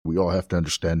we all have to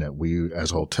understand that we,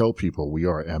 as hotel people, we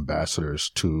are ambassadors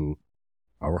to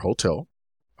our hotel,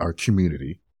 our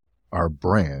community, our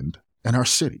brand, and our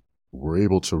city. We're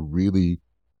able to really,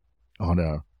 on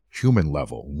a human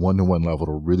level, one-to-one level,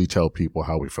 to really tell people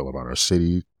how we feel about our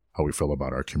city, how we feel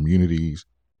about our communities,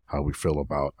 how we feel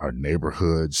about our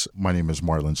neighborhoods. My name is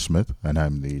Marlon Smith, and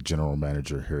I'm the general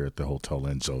manager here at the Hotel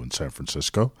Enso in San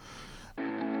Francisco.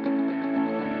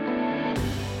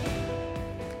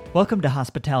 Welcome to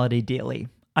Hospitality Daily.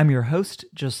 I'm your host,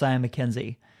 Josiah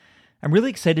McKenzie. I'm really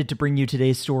excited to bring you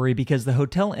today's story because the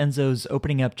Hotel Enso's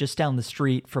opening up just down the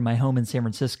street from my home in San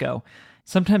Francisco.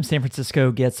 Sometimes San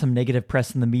Francisco gets some negative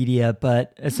press in the media,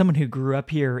 but as someone who grew up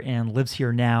here and lives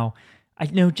here now, I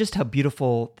know just how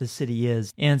beautiful the city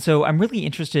is. And so I'm really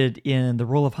interested in the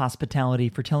role of hospitality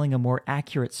for telling a more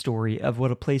accurate story of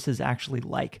what a place is actually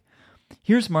like.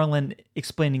 Here's Marlon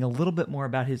explaining a little bit more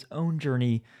about his own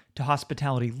journey to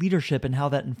hospitality leadership and how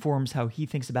that informs how he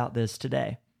thinks about this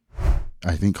today.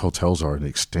 I think hotels are an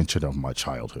extension of my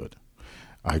childhood.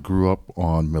 I grew up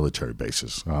on military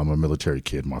bases. I'm a military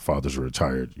kid. My father's a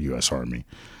retired U.S. Army.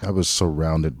 I was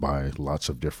surrounded by lots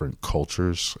of different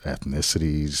cultures,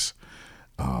 ethnicities,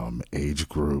 age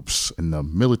groups. In the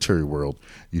military world,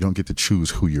 you don't get to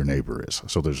choose who your neighbor is.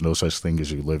 So there's no such thing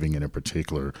as you living in a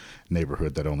particular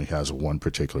neighborhood that only has one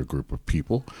particular group of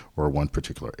people or one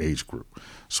particular age group.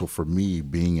 So for me,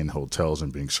 being in hotels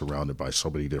and being surrounded by so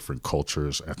many different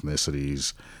cultures,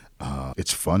 ethnicities,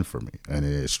 it's fun for me. And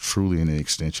it is truly an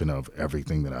extension of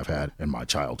everything that I've had in my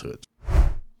childhood.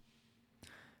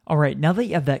 All right, now that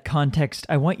you have that context,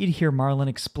 I want you to hear Marlon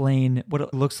explain what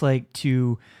it looks like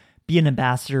to be an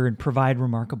ambassador and provide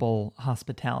remarkable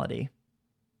hospitality.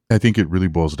 I think it really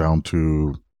boils down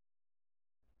to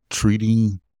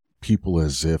treating people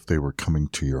as if they were coming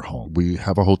to your home. We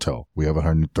have a hotel. We have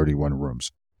 131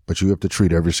 rooms, but you have to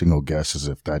treat every single guest as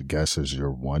if that guest is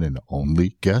your one and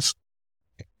only guest.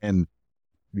 And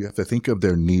you have to think of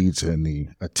their needs and the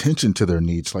attention to their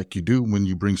needs like you do when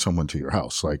you bring someone to your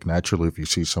house. Like naturally, if you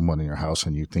see someone in your house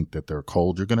and you think that they're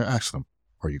cold, you're going to ask them,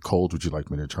 are you cold? Would you like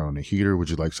me to turn on the heater?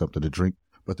 Would you like something to drink?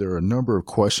 But there are a number of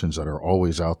questions that are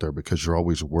always out there because you're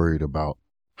always worried about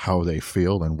how they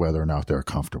feel and whether or not they're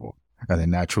comfortable. And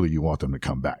then naturally you want them to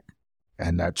come back.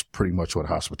 And that's pretty much what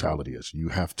hospitality is. You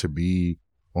have to be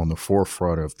on the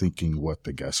forefront of thinking what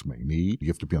the guests may need. You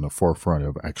have to be on the forefront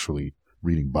of actually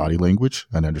reading body language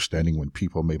and understanding when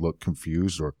people may look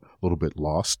confused or a little bit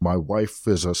lost. My wife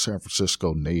is a San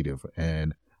Francisco native,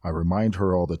 and I remind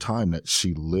her all the time that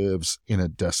she lives in a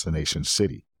destination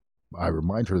city. I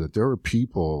remind her that there are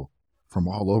people from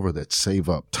all over that save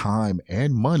up time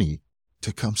and money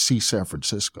to come see San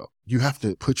Francisco. You have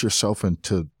to put yourself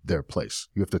into their place.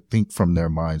 You have to think from their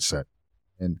mindset.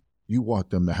 And you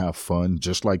want them to have fun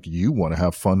just like you want to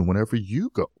have fun whenever you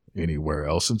go anywhere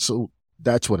else. And so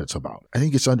that's what it's about. I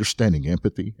think it's understanding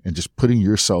empathy and just putting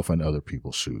yourself in other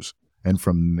people's shoes. And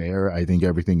from there, I think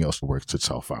everything else works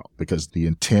itself out because the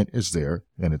intent is there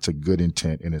and it's a good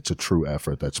intent and it's a true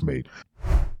effort that's made.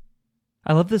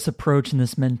 I love this approach and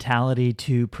this mentality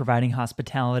to providing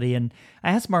hospitality. And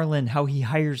I asked Marlon how he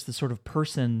hires the sort of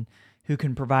person who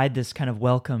can provide this kind of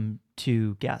welcome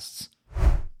to guests.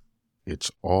 It's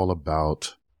all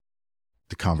about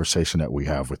the conversation that we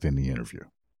have within the interview.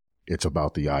 It's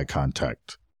about the eye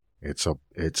contact. It's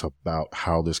about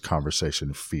how this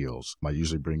conversation feels. I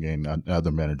usually bring in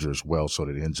another manager as well so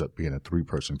that it ends up being a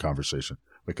 3-person conversation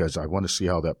because I want to see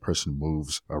how that person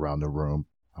moves around the room.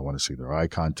 I want to see their eye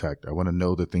contact. I want to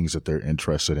know the things that they're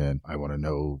interested in. I want to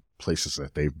know places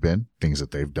that they've been, things that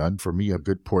they've done. For me, a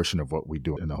good portion of what we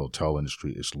do in the hotel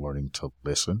industry is learning to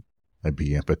listen and be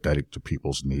empathetic to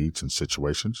people's needs and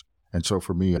situations. And so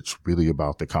for me, it's really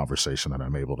about the conversation that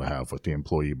I'm able to have with the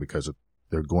employee because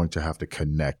they're going to have to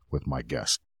connect with my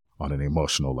guest on an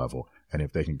emotional level. And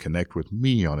if they can connect with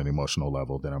me on an emotional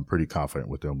level, then I'm pretty confident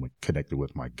with them connected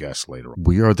with my guests later on.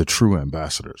 We are the true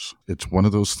ambassadors. It's one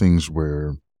of those things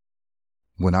where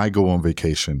when I go on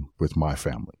vacation with my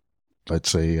family,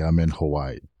 let's say I'm in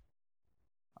Hawaii,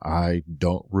 I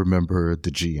don't remember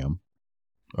the GM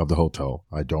of the hotel.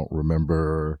 I don't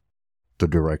remember the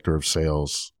director of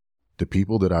sales. The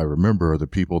people that I remember are the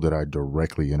people that I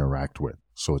directly interact with.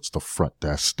 So it's the front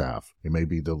desk staff. It may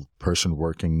be the person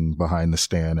working behind the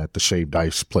stand at the shaved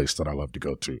ice place that I love to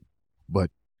go to. But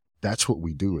that's what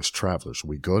we do as travelers.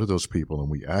 We go to those people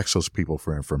and we ask those people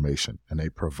for information, and they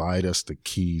provide us the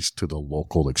keys to the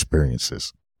local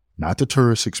experiences. Not the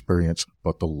tourist experience,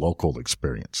 but the local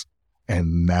experience.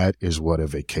 And that is what a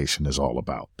vacation is all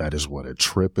about. That is what a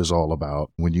trip is all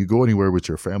about. When you go anywhere with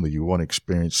your family, you want to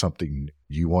experience something.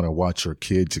 You want to watch your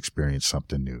kids experience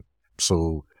something new.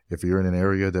 So if you're in an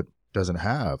area that doesn't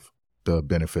have the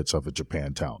benefits of a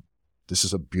Japantown, this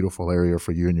is a beautiful area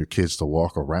for you and your kids to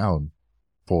walk around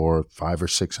for 5 or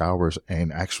 6 hours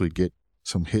and actually get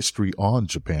some history on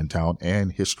Japantown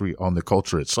and history on the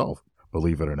culture itself,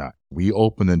 believe it or not. We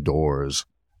open the doors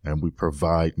and we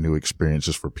provide new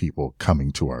experiences for people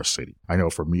coming to our city. I know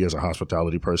for me as a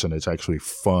hospitality person, it's actually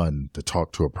fun to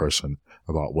talk to a person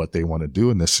about what they want to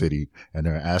do in the city, and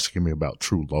they're asking me about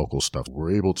true local stuff.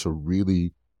 We're able to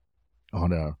really,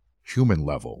 on a human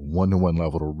level, one-to-one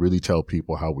level, to really tell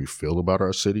people how we feel about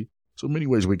our city. So in many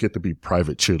ways, we get to be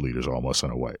private cheerleaders almost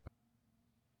in a way.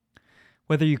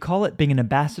 Whether you call it being an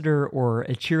ambassador or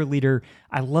a cheerleader,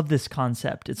 I love this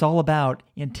concept. It's all about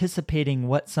anticipating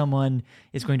what someone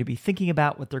is going to be thinking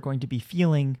about, what they're going to be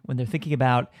feeling when they're thinking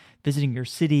about visiting your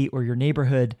city or your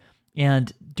neighborhood,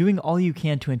 and doing all you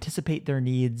can to anticipate their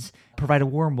needs, provide a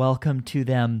warm welcome to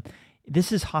them.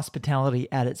 This is hospitality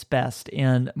at its best,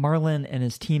 and Marlon and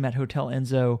his team at Hotel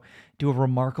Enso do a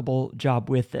remarkable job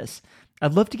with this.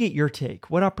 I'd love to get your take.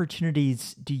 What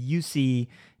opportunities do you see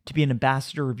to be an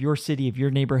ambassador of your city, of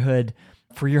your neighborhood,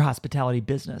 for your hospitality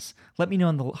business? Let me know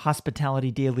on the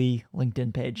Hospitality Daily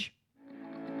LinkedIn page.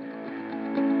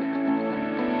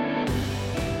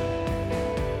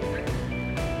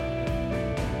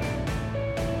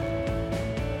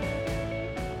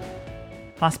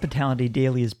 Hospitality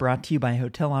Daily is brought to you by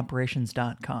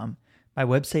hoteloperations.com, my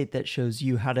website that shows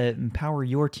you how to empower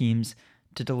your teams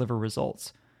to deliver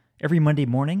results. Every Monday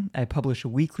morning, I publish a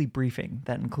weekly briefing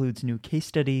that includes new case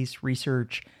studies,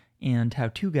 research, and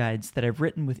how-to guides that I've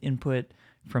written with input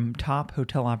from top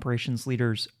hotel operations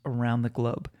leaders around the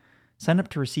globe. Sign up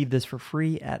to receive this for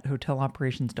free at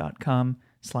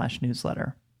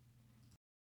hoteloperations.com/newsletter.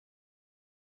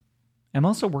 I'm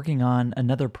also working on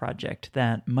another project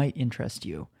that might interest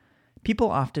you. People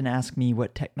often ask me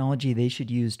what technology they should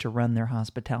use to run their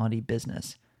hospitality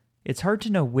business. It's hard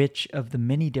to know which of the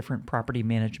many different property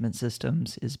management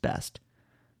systems is best.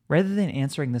 Rather than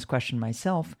answering this question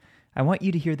myself, I want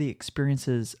you to hear the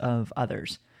experiences of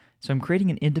others. So I'm creating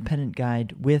an independent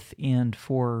guide with and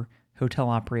for hotel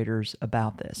operators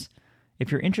about this.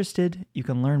 If you're interested, you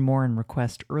can learn more and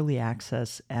request early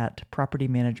access at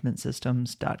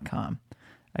propertymanagementsystems.com.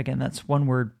 Again, that's one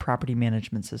word,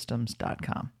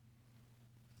 propertymanagementsystems.com.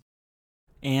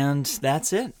 And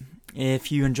that's it.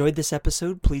 If you enjoyed this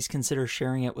episode, please consider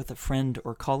sharing it with a friend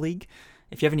or colleague.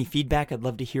 If you have any feedback, I'd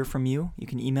love to hear from you. You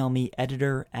can email me,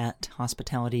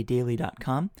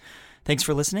 editor@hospitalitydaily.com. Thanks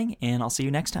for listening, and I'll see you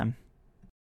next time.